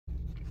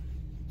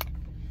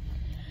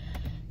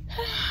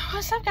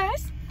What's up,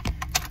 guys?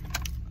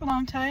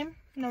 Long time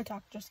no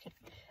talk, just kidding.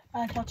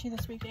 I talked to you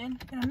this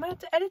weekend, and I'm gonna have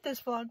to edit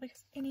this vlog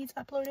because it needs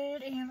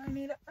uploaded, and I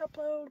need to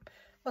upload.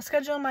 I'll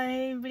schedule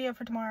my video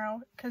for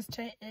tomorrow because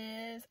today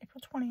is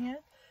April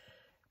 20th.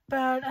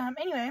 But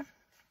anyway,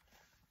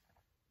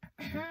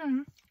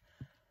 it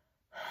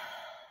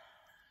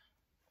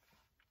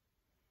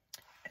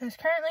is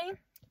currently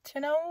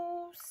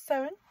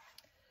 10:07.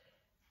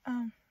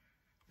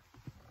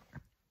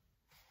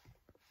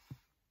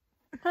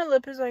 My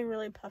lip is like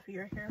really puffy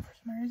right here for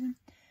some reason.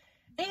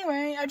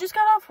 Anyway, I just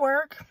got off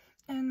work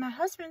and my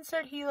husband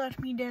said he left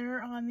me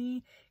dinner on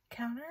the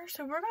counter.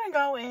 So we're gonna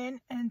go in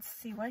and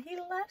see what he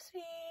left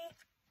me.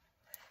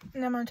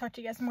 And I'm gonna talk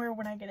to you guys more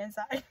when I get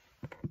inside.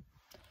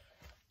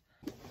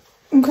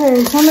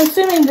 Okay, so I'm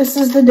assuming this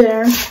is the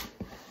dinner.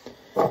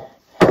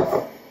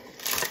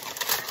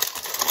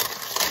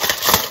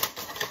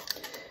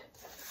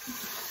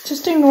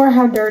 Just ignore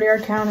how dirty our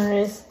counter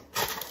is.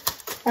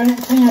 I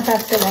didn't clean up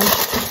after lunch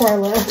before I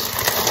left.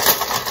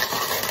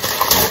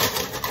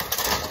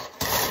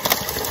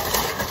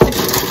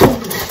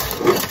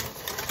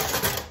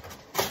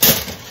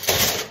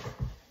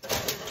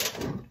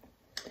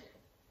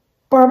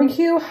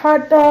 Barbecue,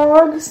 hot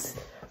dogs,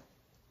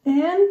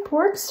 and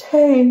pork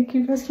steak.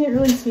 You guys can't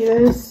really see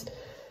this.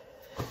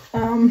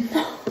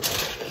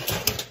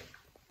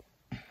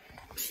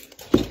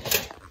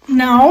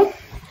 No,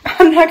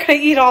 I'm not gonna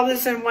eat all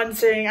this in one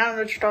sitting. I don't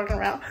know what you're talking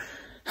about.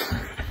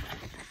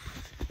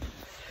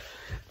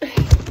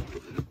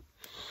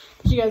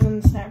 You guys in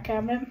the snack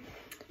cabinet.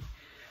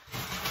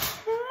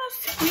 Oh,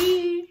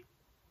 sweet.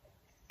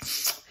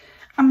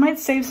 I might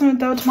save some of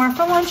though tomorrow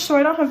for lunch so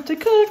I don't have to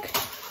cook.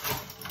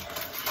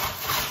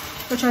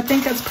 Which I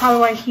think that's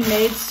probably why he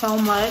made so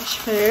much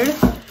food.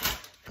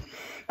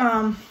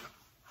 I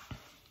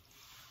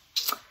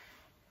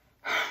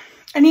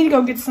need to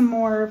go get some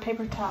more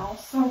paper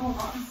towels. So hold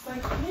on a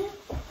second.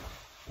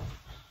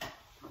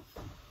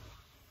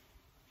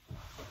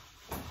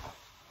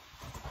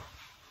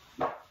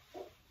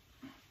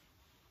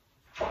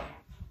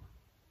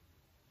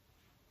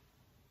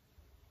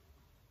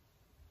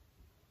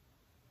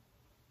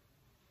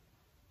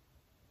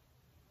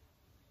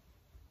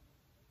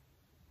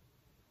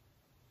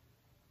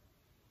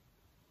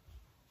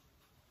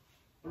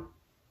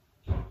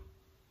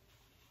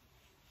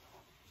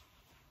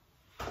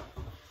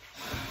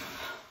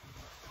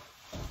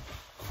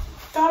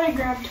 Thought I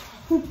grabbed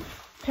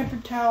paper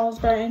towels,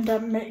 but I ended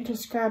up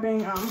just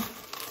grabbing a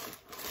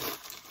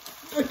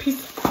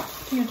piece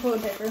of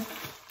toilet paper.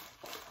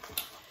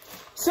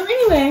 So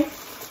anyway,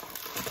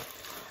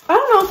 I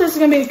don't know if this is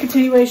gonna be a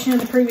continuation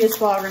of the previous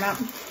vlog or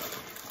not,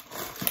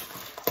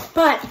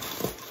 but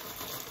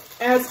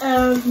as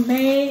of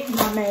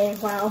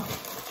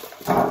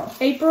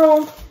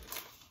April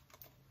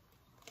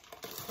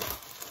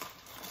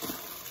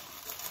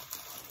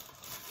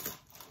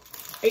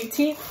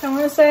 18th, I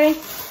want to say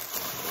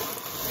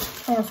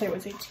it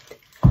was 18th.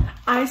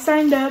 I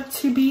signed up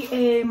to be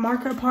a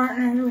market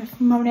partner with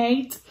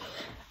Monate.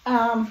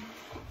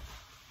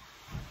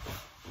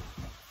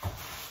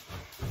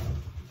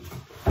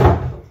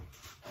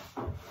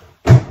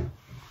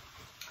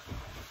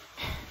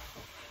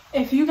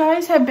 If you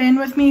guys have been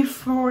with me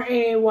for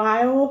a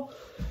while,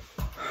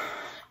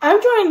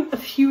 I've joined a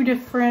few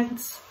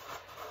different,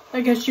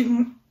 I guess you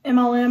can,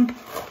 MLM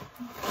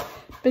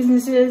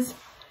businesses,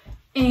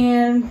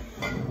 and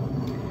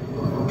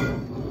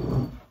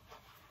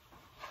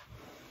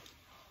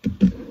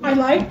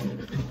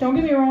don't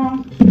get me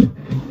wrong,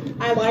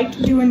 I liked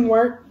doing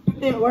work.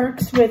 It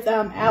works with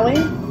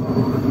Allie.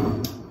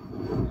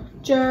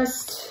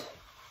 Just,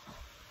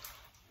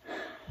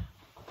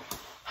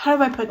 how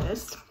do I put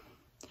this?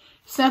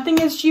 It's nothing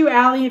against you,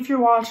 Allie, if you're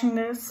watching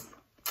this.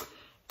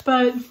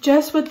 But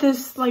just with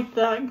this, like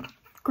the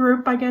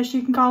group, I guess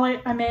you can call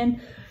it, I'm in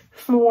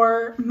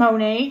for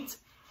Monate.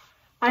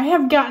 I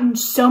have gotten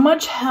so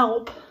much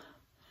help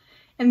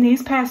in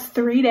these past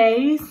 3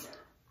 days.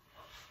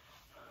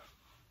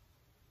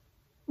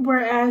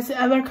 Whereas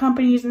other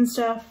companies and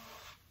stuff,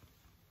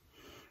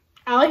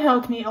 Allie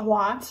helped me a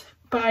lot,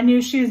 but I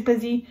knew she was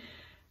busy,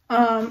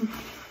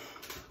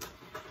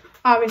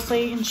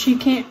 obviously, and she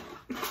can't,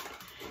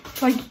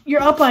 like,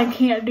 your upline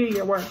can't do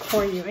your work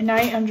for you, and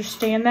I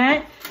understand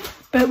that.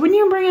 But when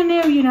you're brand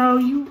new, you know,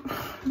 you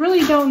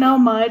really don't know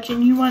much,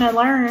 and you want to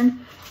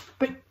learn,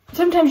 but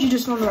sometimes you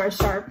just don't know where to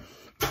start.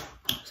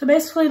 So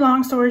basically,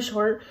 long story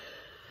short,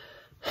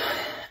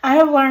 I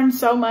have learned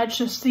so much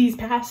just these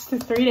past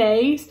 3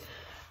 days.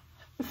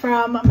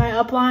 From my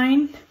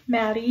upline,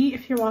 Maddie,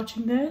 if you're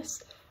watching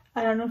this.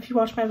 I don't know if you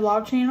watch my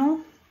vlog channel.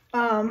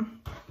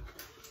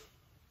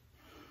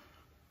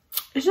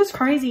 It's just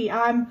crazy.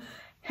 I'm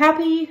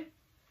happy.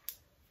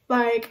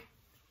 Like,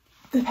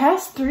 the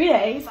past 3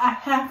 days, I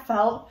have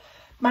felt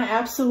my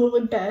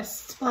absolutely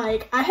best.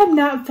 Like, I have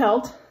not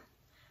felt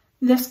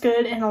this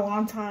good in a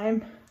long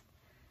time.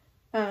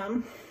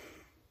 Hold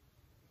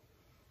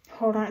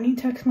on, I need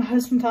to text my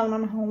husband, tell him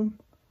I'm home.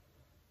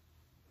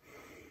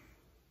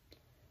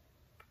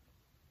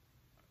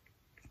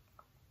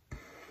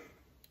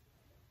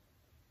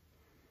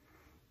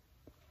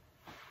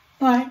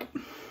 Like,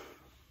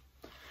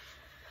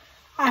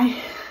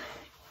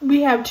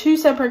 we have 2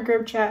 separate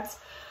group chats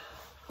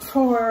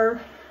for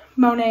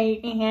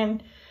Monet,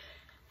 and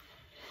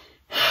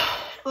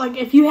like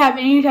if you have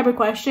any type of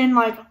question,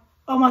 like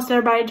almost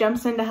everybody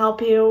jumps in to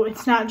help you.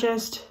 It's not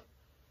just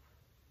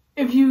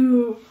if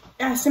you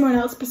ask someone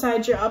else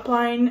besides your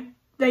upline,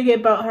 they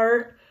get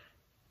butthurt.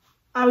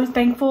 I was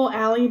thankful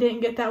Allie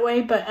didn't get that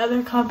way, but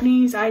other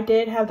companies, I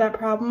did have that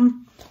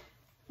problem.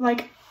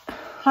 Like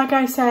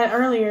I said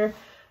earlier,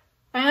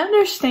 I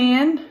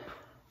understand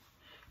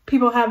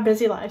people have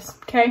busy lives,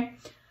 okay?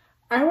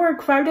 I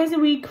work 5 days a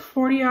week,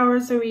 40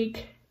 hours a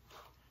week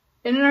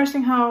in a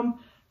nursing home,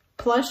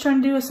 plus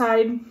trying to do a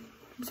side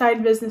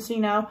business, you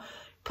know,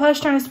 plus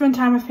trying to spend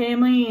time with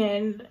family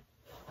and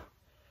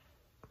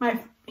my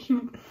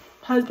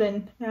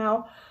husband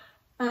now.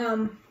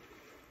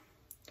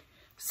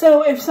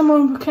 So if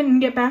someone couldn't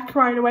get back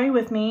right away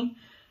with me,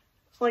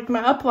 like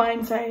my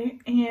upline say,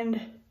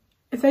 and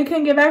if they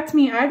couldn't get back to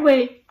me, I'd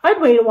wait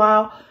a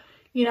while.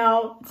 You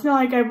know, it's not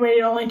like I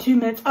waited only 2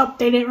 minutes. Oh,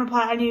 they didn't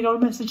reply. I need to go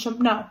message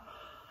them. No.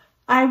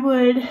 I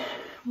would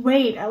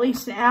wait at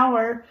least an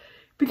hour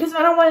because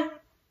I don't want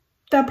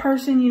that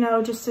person, you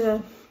know, just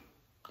to,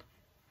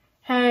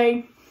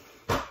 hey,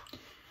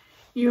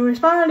 you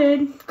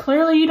responded.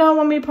 Clearly you don't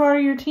want me part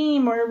of your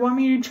team or want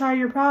me to try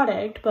your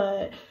product,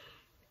 but,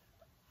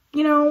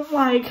 you know,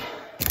 like,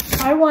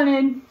 I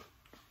wanted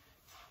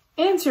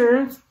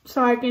answers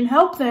so I can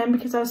help them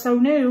because I was so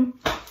new.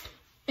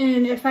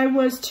 And if I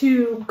was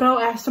to go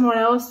ask someone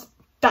else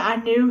that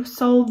I knew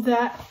sold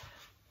that,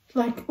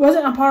 like,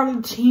 wasn't a part of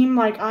the team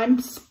like I'm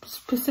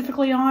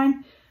specifically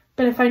on,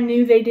 but if I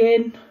knew they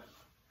did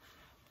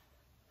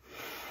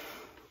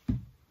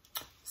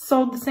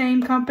sold the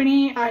same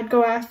company, I'd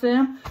go ask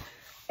them.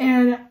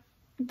 And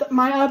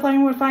my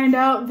upline would find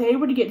out, they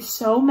would get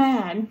so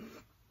mad.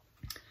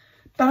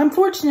 But I'm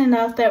fortunate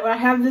enough that I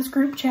have this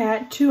group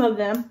chat, 2 of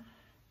them,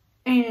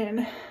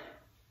 and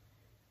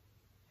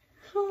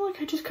oh,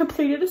 look, I just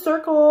completed a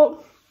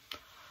circle.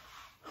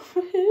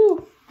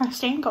 Woohoo! My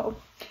stand goal.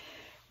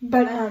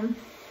 But, I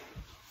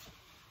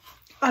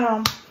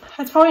don't know.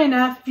 That's probably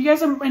enough. If you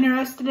guys are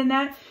interested in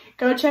that,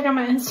 go check out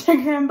my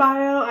Instagram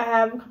bio. I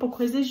have a couple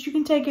quizzes you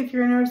can take if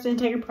you're interested in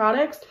taking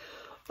products.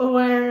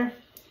 Or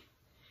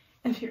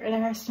if you're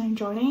interested in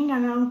joining. I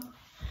know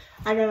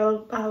I got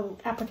a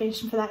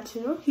application for that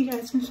too. You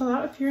guys can fill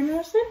out if you're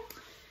interested.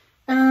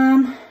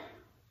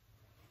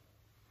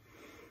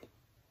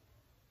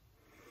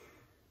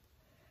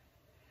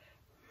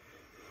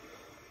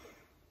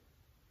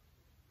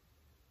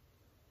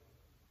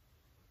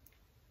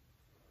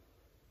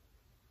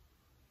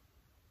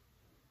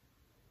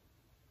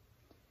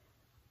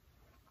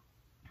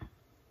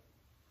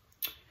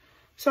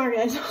 Sorry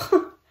guys.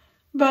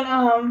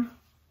 But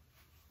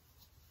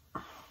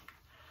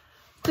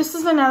this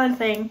is another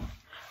thing.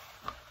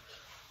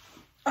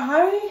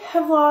 I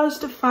have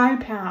lost 5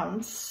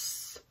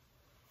 pounds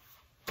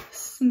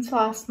since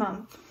last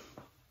month.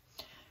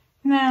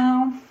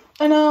 Now,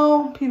 I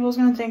know people's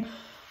gonna think,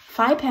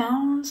 5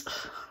 pounds?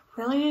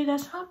 Really?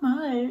 That's not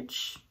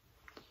much.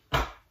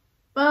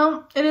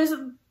 Well, it is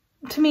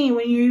to me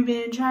when you've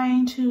been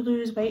trying to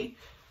lose weight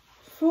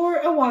for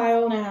a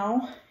while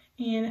now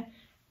and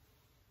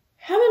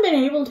haven't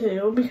been able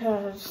to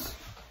because,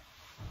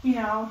 you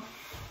know,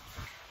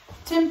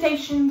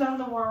 temptations of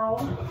the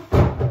world.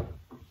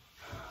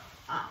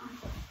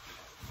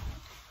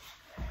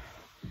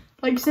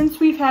 Like,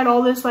 since we've had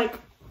all this, like,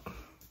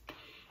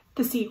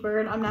 the C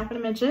word, I'm not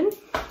going to mention.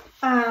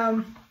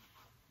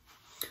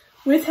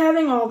 With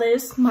having all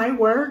this, my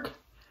work,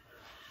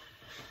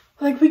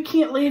 like, we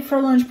can't leave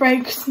for lunch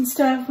breaks and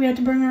stuff. We have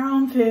to bring our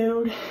own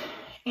food.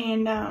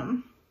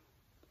 And,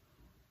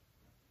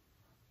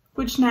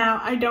 which now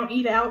I don't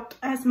eat out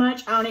as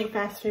much. I don't eat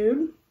fast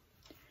food.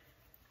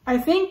 I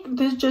think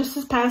just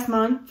this past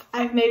month,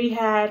 I've maybe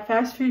had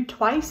fast food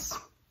twice.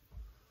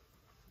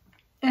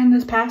 And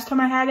this past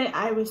time I had it,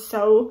 I was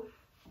so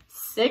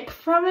sick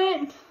from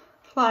it.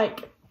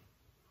 Like,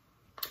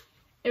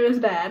 it was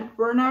bad.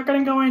 We're not going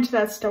to go into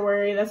that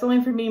story. That's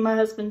only for me and my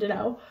husband to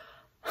know.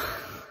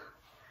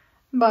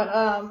 But,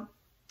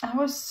 I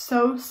was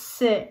so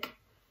sick.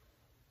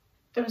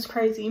 It was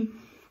crazy.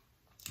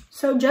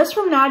 So just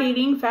from not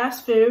eating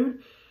fast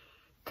food,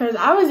 because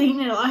I was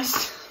eating it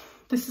last,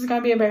 this is going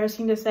to be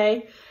embarrassing to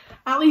say,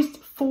 at least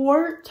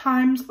 4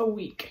 times a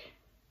week.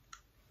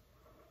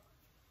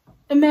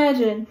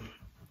 Imagine,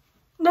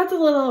 that's a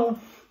little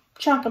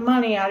chunk of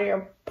money out of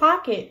your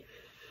pocket.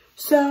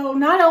 So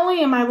not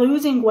only am I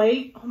losing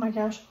weight, oh my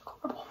gosh,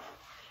 horrible.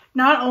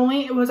 Not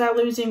only was I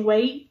losing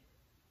weight,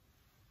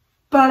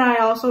 but I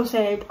also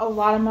saved a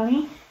lot of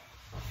money.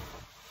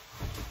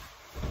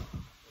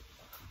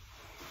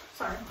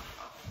 Sorry,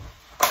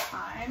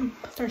 I'm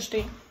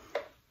thirsty.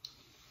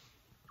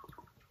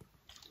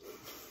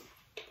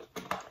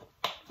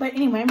 But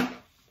anyway,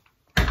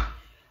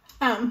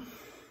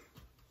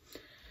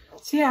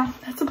 so yeah,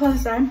 that's the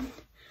plus side.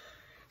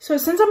 So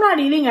since I'm not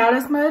eating out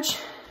as much,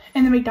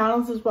 and the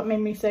McDonald's is what made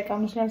me sick,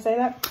 I'm just gonna say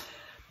that.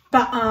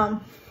 But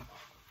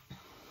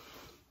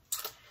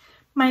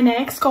My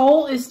next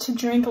goal is to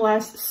drink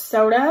less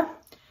soda.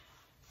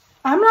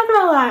 I'm not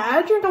gonna lie,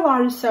 I drink a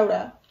lot of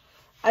soda.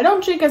 I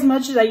don't drink as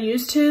much as I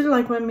used to,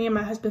 like when me and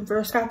my husband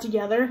first got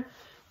together.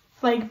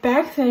 Like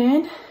back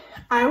then,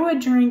 I would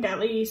drink at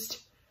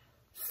least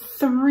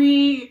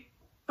 3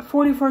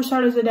 44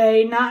 sodas a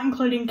day, not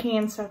including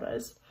canned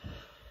sodas.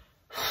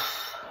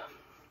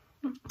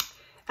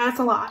 That's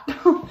a lot.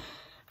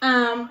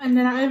 And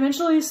then I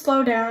eventually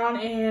slowed down,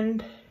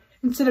 and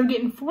instead of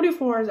getting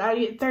 44s, I'd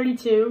get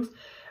 32s,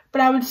 but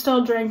I would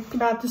still drink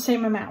about the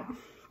same amount.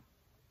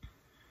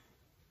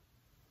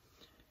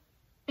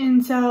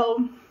 And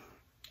so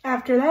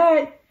after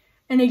that,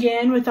 and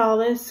again with all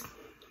this,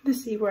 the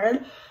C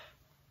word,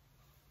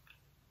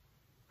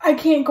 I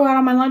can't go out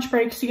on my lunch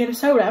breaks to get a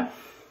soda.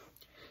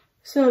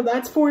 So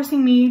that's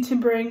forcing me to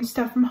bring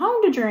stuff from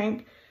home to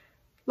drink,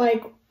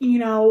 like, you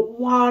know,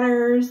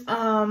 waters.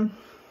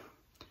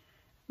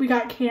 We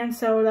got canned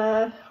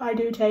soda. I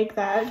do take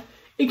that.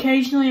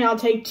 Occasionally I'll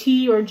take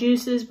tea or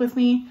juices with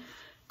me.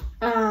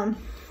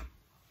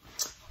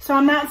 So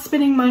I'm not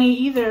spending money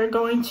either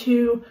going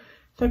to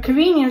the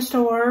convenience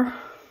store,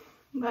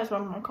 that's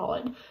what I'm gonna call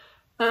it,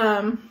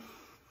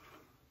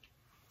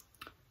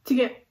 to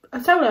get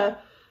a soda.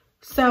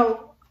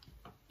 So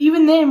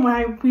even then,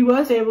 when we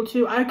was able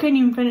to, I couldn't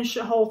even finish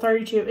a whole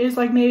 32. It was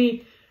like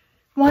maybe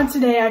once a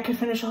day I could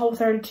finish a whole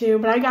 32,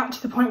 but I got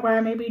to the point where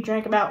I maybe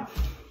drank about,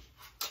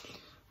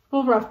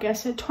 well, rough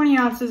guess it, 20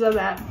 ounces of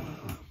that.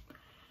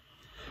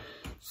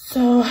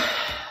 So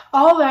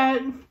all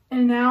that,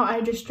 and now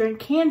I just drink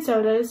canned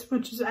sodas,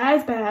 which is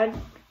as bad.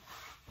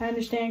 I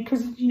understand,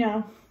 because, you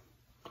know,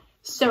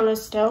 soda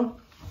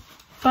still.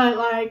 But,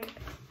 like,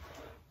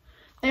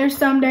 there's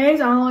some days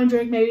I'll only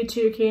drink maybe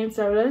 2 canned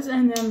sodas,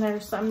 and then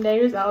there's some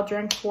days I'll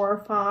drink 4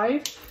 or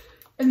 5.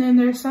 And then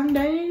there's some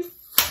days,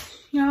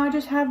 you know, I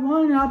just have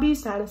one and I'll be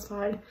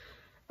satisfied.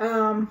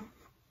 I'm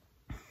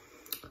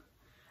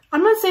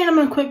not saying I'm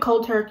going to quit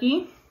cold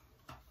turkey,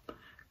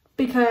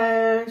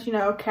 because, you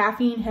know,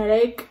 caffeine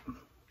headache.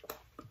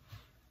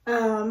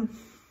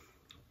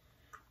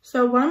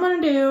 So what I'm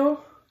going to do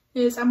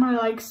is I'm going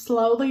to like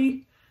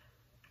slowly,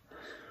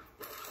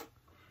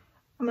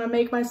 I'm going to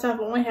make myself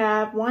only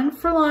have 1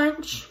 for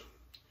lunch,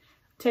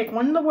 take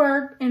 1 to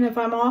work, and if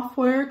I'm off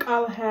work,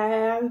 I'll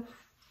have,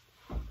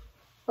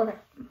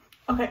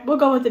 okay, we'll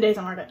go with the days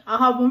I'm working. I'll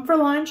have 1 for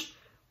lunch,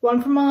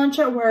 1 for my lunch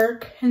at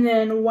work, and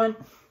then one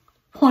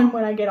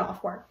when I get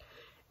off work,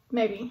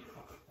 maybe.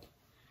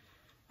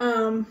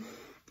 And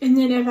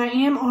then if I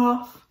am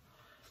off,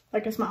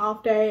 like it's my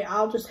off day,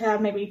 I'll just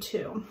have maybe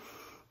 2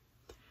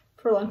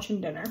 for lunch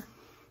and dinner,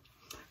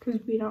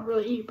 because we don't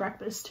really eat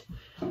breakfast.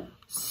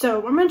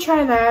 So I'm gonna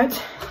try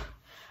that.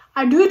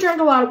 I do drink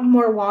a lot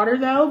more water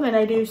though than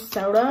I do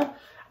soda.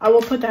 I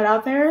will put that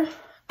out there.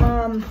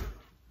 I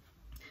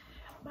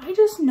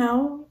just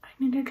know I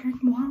need to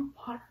drink more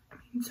water. I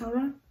mean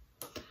soda.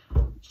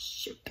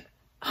 Shoot.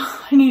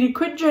 I need to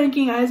quit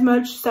drinking as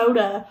much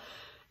soda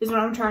is what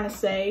I'm trying to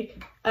say.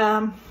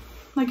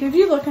 Like if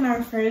you look in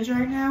our fridge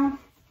right now,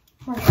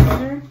 or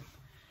freezer,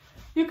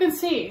 you can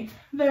see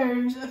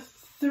there's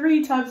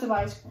 3 types of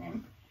ice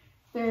cream.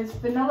 There's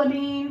vanilla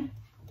bean,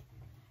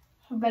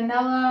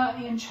 vanilla,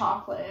 and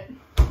chocolate.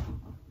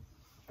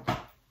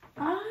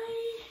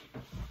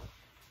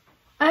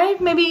 I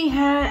maybe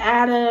had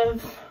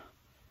added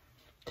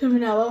to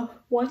vanilla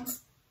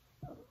once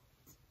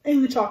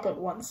and the chocolate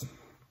once.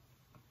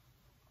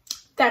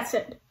 That's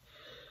it.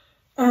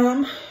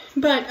 But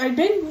I've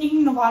been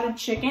eating a lot of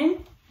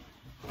chicken.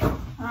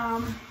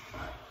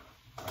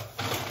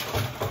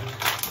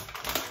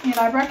 And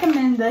I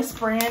recommend this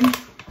brand.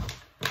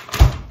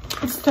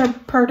 It's the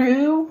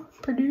Purdue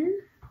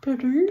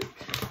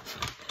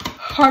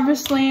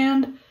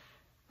Harvestland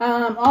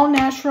all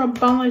natural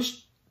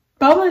boneless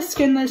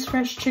skinless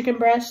fresh chicken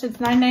breast. It's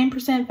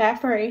 99% fat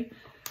free.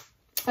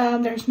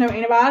 There's no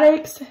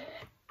antibiotics,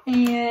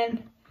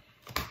 and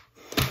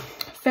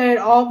fed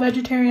all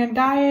vegetarian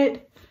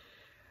diet,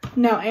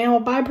 no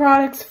animal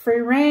byproducts,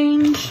 free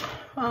range.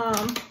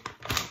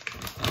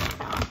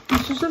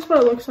 This is just what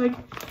it looks like.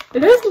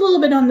 It is a little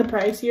bit on the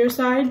pricier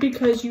side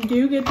because you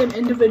do get them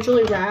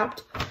individually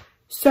wrapped.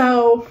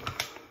 So,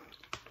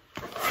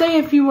 say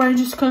if you were to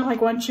just cook like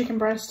 1 chicken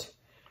breast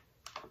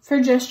for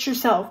just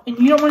yourself, and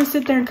you don't want to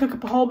sit there and cook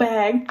up a whole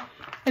bag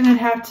and then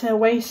have to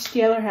waste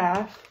the other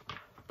half.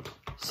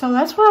 So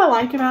that's what I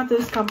like about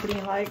this company.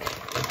 Like,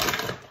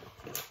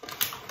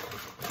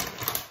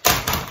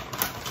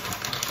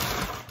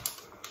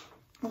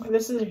 okay,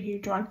 this is a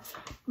huge one.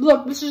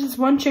 Look, this is just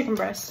 1 chicken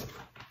breast.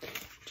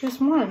 Just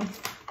 1.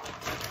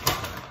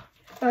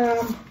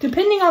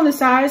 Depending on the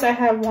size, I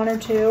have 1 or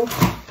 2.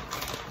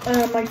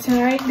 Like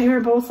tonight, they were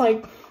both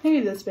like maybe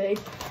this big.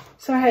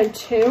 So I had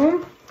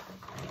 2.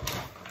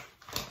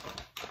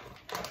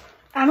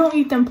 I don't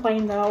eat them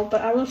plain though,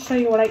 but I will show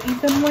you what I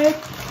eat them with.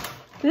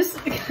 This,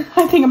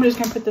 I think I'm just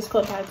gonna put this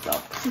clip by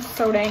itself because it's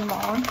so dang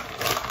long.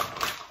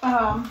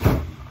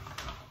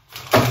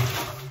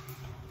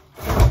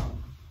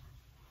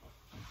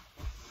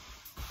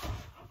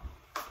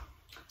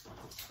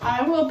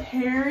 I will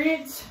pair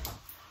it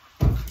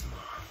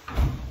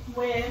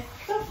with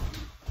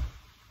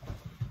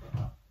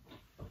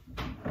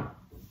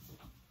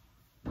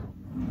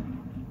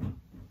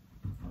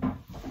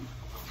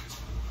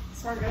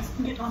sorry guys,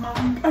 I'm getting all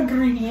my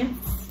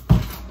ingredients.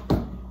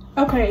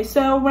 Okay,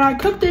 so when I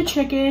cook the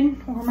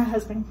chicken, or my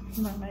husband,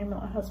 not my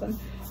husband,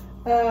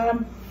 I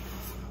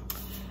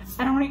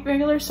don't eat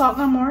regular salt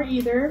no more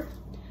either.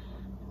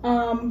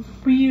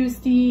 We use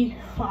the,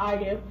 well, I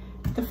do,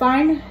 the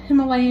fine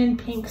Himalayan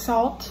pink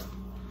salt.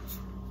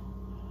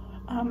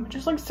 It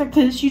just looks like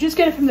this. You just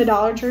get it from the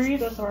Dollar Tree.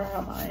 That's where I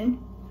got mine.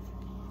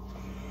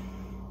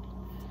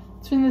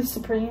 It's from the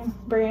Supreme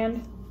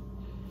brand.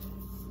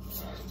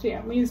 So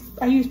yeah,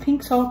 I use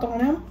pink salt on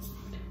them.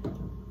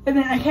 And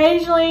then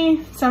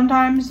occasionally,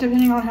 sometimes,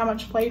 depending on how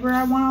much flavor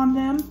I want on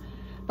them.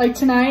 Like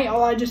tonight,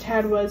 all I just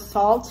had was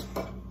salt.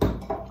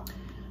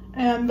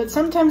 But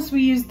sometimes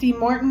we use the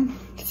Morton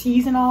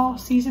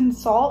seasoned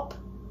salt.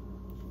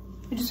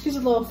 It just gives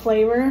a little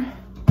flavor.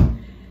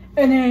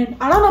 And then,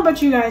 I don't know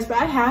about you guys, but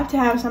I have to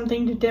have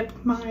something to dip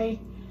my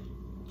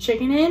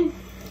chicken in.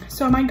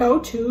 So my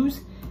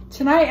go-tos,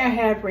 tonight I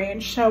had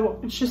ranch. So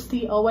it's just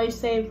the Always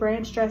Save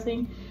ranch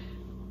dressing.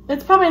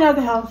 It's probably not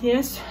the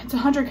healthiest. It's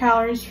 100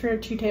 calories for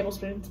 2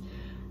 tablespoons.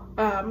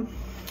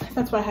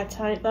 That's what I had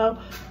tonight though.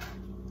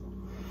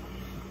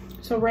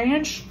 So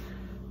ranch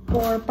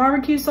or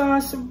barbecue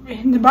sauce.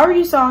 The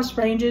barbecue sauce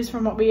ranges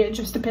from what we get. It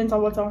just depends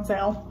on what's on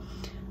sale.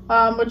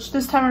 Which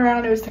this time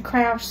around it was the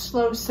Kraft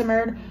slow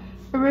simmered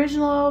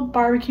original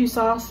barbecue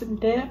sauce and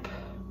dip.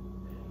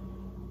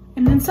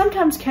 And then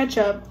sometimes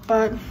ketchup,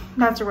 but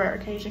that's a rare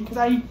occasion because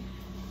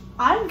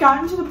I've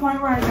gotten to the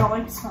point where I don't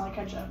like the smell of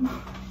ketchup.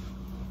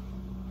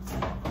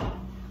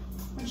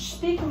 Which,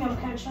 speaking of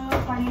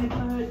ketchup, I need to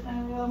put the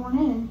other one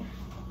in.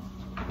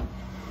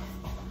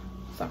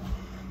 So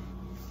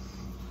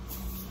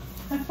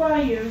that's what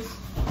I use.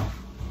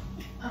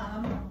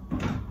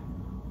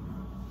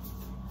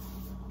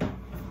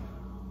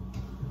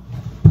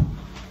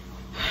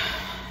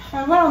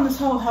 I went on this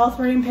whole health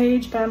rating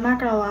page, but I'm not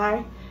gonna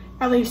lie.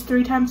 At least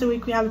 3 times a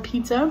week we have a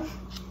pizza.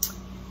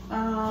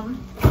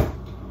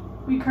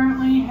 We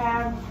currently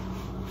have,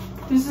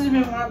 this has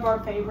been one of our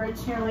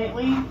favorites here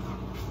lately.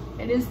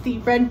 It is the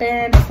Red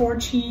Baron 4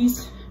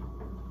 cheese.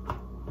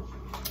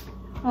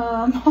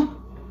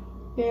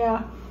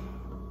 Yeah.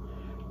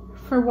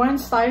 For 1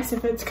 slice,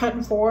 if it's cut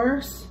in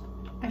 4s,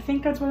 I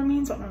think that's what it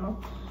means. I don't know.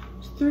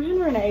 It's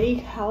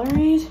 380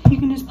 calories. You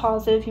can just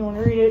pause it if you want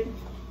to read it.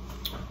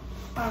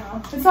 I don't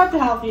know. It's not the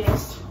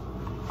healthiest.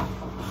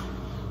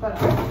 But,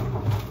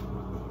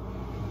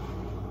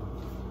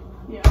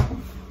 yeah.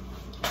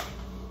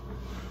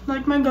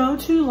 Like my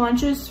go-to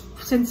lunches,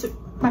 since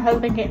my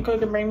husband can't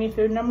cook and bring me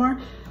food no more,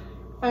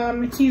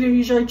 it's either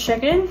usually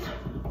chicken,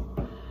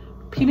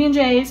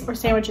 PB&Js, or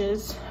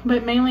sandwiches.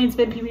 But mainly it's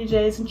been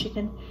PB&Js and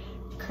chicken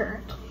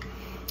currently.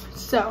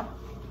 So,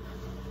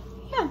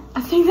 yeah.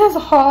 I think that's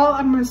all.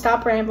 I'm going to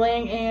stop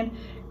rambling and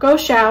go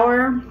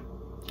shower.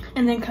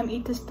 And then come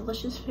eat this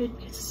delicious food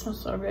because it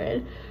smells so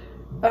good.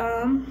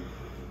 But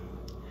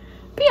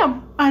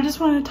yeah, I just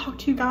wanted to talk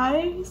to you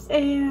guys.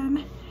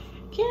 And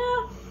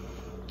yeah,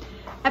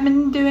 I've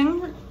been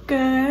doing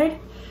good.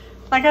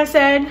 Like I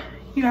said,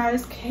 you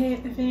guys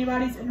can, if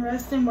anybody's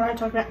interested in what I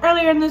talked about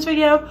earlier in this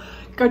video,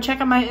 go check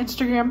out my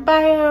Instagram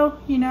bio,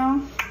 you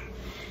know.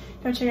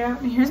 Go check it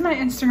out. And here's my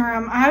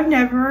Instagram. I've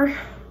never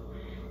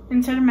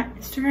inserted my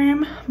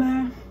Instagram,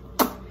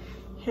 but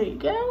here you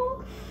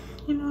go.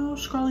 You know,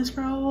 scroll,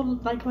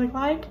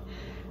 like.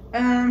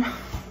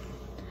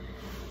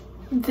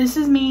 This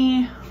is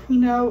me. You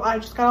know, I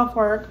just got off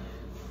work.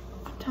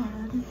 I'm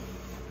tired.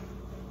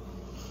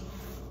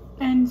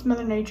 And it's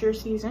Mother Nature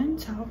season,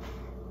 so.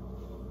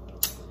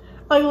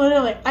 Like,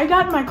 literally, I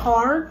got in my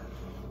car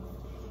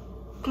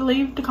to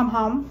leave to come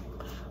home.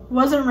 It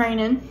wasn't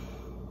raining.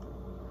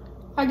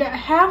 I got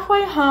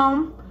halfway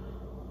home.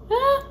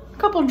 A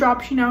couple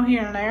drops, you know,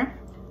 here and there.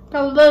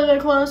 Got a little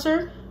bit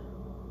closer.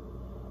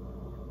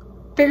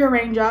 Bigger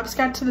raindrops.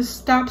 Got to the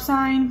stop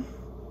sign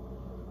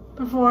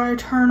before I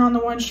turn on the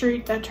one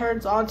street that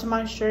turns onto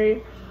my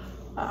street.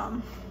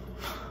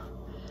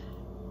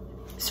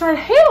 Started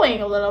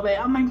hailing a little bit.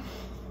 I'm like,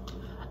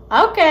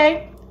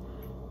 okay.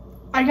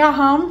 I got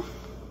home,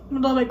 a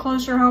little bit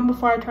closer home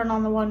before I turned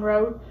on the one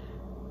road.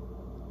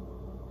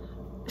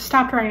 It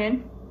stopped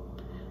raining.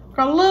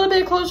 Got a little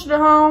bit closer to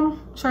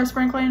home, started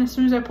sprinkling. As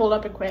soon as I pulled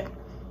up, it quit.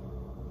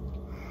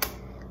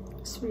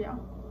 So yeah,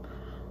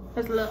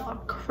 that's a little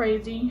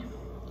crazy.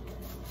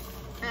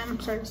 And I'm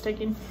starting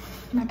sticking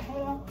my pad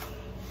out.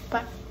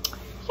 But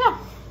yeah,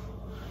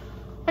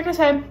 like I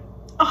said,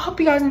 I hope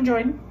you guys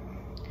enjoyed.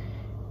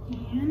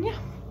 And yeah,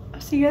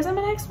 I'll see you guys in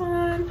the next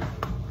one.